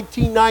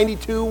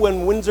 1992,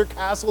 when Windsor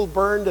Castle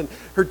burned and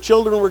her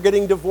children were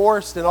getting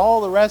divorced and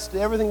all the rest,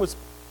 everything was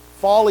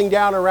falling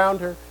down around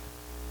her.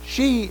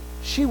 She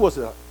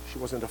wasn't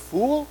a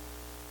fool.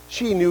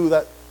 She knew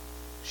that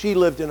she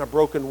lived in a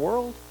broken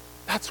world.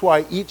 That's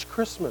why each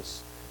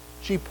Christmas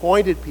she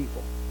pointed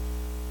people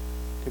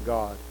to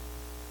God.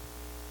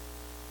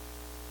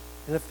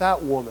 And if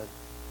that woman,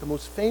 the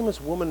most famous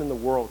woman in the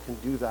world, can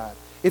do that,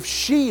 if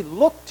she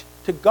looked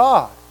to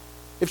God,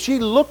 if she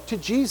looked to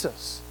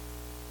Jesus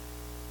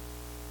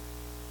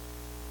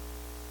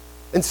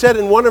and said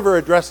in one of her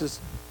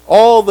addresses,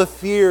 all the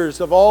fears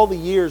of all the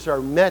years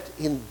are met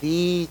in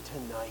thee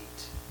tonight.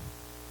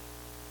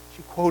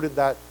 She quoted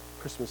that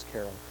Christmas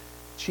carol.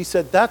 She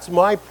said, that's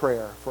my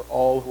prayer for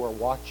all who are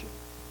watching.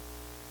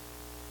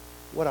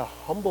 What a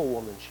humble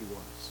woman she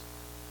was.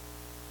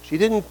 She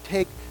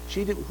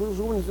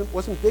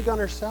wasn't big on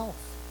herself.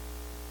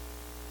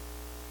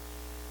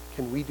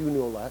 Can we do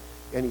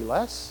any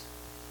less?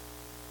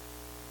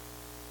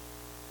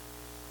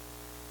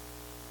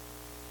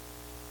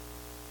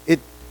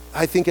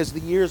 I think as the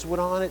years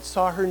went on, it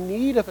saw her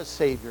need of a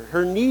Savior,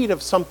 her need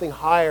of something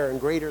higher and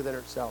greater than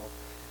herself,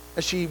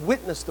 as she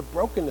witnessed the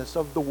brokenness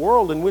of the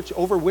world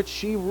over which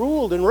she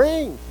ruled and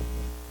reigned.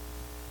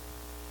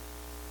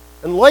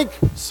 And like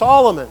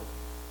Solomon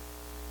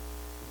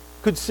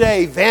could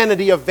say,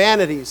 vanity of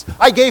vanities,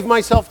 I gave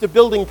myself to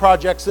building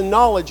projects and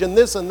knowledge and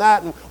this and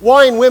that and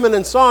wine, women,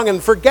 and song,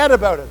 and forget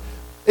about it.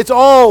 It's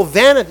all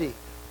vanity.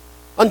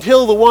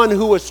 Until the one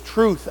who was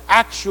truth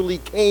actually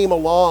came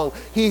along.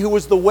 He who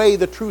was the way,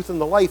 the truth, and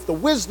the life, the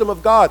wisdom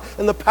of God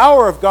and the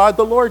power of God,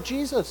 the Lord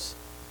Jesus.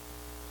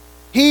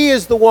 He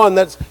is the one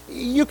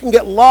you can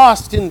get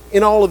lost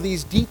in all of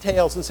these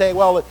details and say,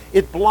 well,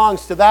 it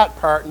belongs to that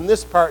part and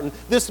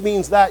this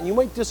means that. And you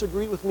might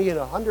disagree with me in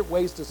 100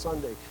 ways to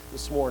Sunday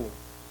this morning.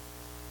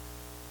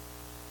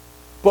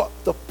 But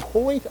the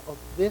point of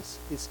this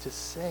is to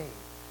say,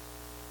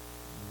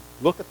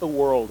 look at the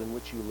world in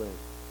which you live.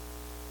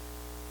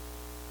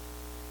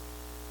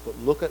 But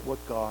look at what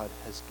God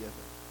has given.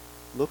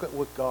 Look at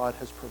what God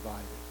has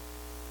provided.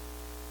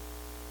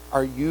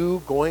 Are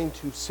you going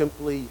to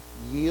simply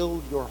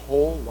yield your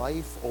whole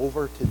life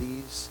over to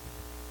these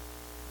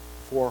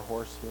 4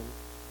 horsemen?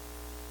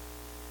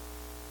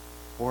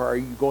 Or are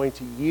you going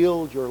to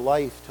yield your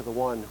life to the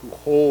one who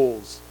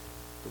holds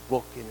the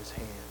book in his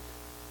hand?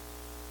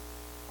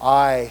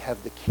 I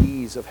have the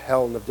keys of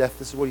hell and of death.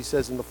 This is what he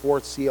says in the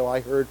 4th seal. I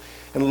heard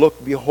and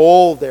looked,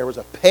 behold, there was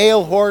a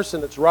pale horse,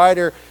 and its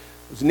rider,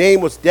 whose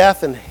name was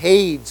Death, and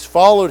Hades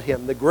followed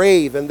him, the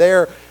grave, and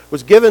there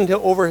was given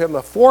over him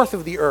a fourth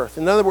of the earth.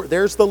 In other words,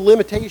 there's the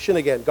limitation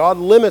again. God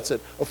limits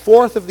it. A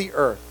fourth of the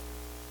earth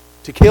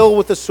to kill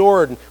with the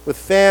sword, and with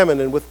famine,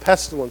 and with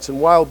pestilence, and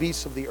wild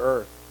beasts of the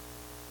earth.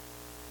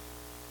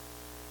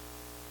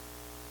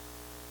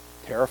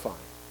 Terrifying.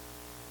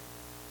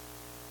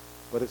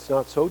 But it's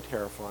not so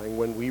terrifying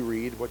when we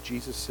read what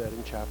Jesus said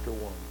in chapter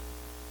 1.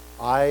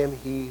 I am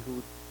he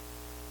who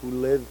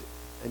lived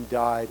and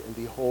died, and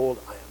behold,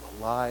 I am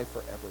alive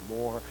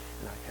forevermore,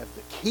 and I have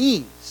the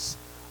keys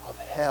of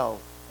hell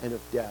and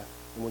of death.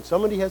 And when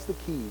somebody has the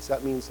keys,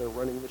 that means they're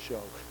running the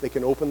show. They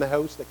can open the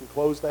house, they can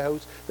close the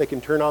house, they can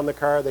turn on the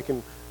car, they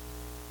can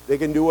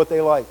do what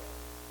they like.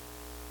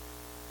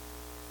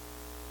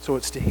 So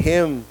it's to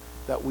him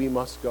that we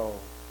must go.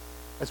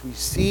 As we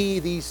see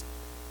these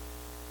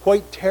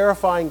quite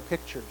terrifying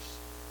pictures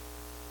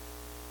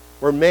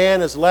where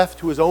man is left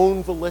to his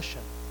own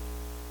volition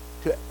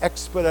to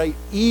expedite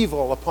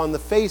evil upon the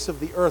face of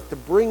the earth, to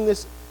bring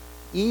this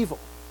evil.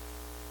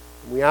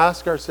 And we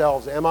ask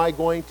ourselves, am I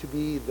going to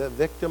be the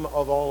victim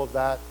of all of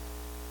that?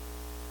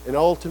 And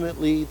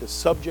ultimately the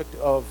subject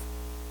of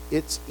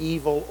its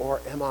evil,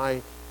 or am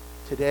I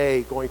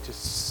today going to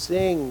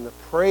sing the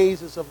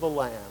praises of the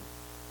Lamb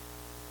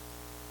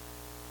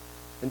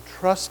and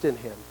trust in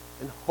him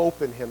and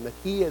hope in him that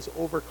he has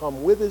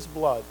overcome with his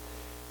blood,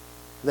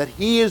 that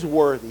he is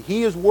worthy.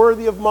 He is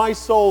worthy of my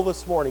soul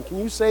this morning. Can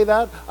you say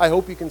that? I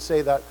hope you can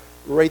say that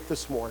right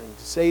this morning.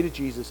 To say to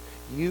Jesus,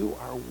 you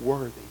are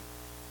worthy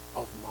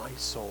of my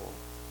soul.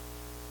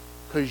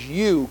 Because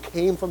you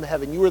came from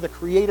heaven. You are the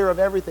creator of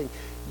everything.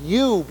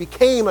 You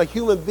became a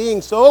human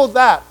being so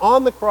that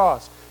on the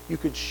cross you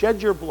could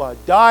shed your blood,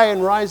 die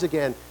and rise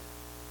again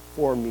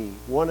for me,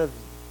 one of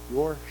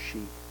your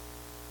sheep.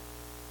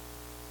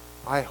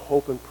 I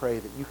hope and pray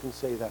that you can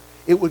say that.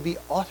 It would be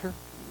utter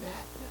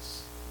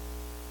madness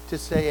to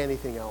say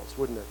anything else,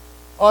 wouldn't it?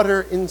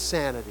 Utter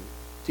insanity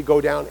to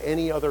go down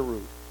any other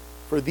route.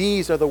 For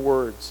these are the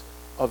words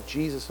of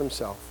Jesus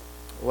himself.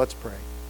 Let's pray.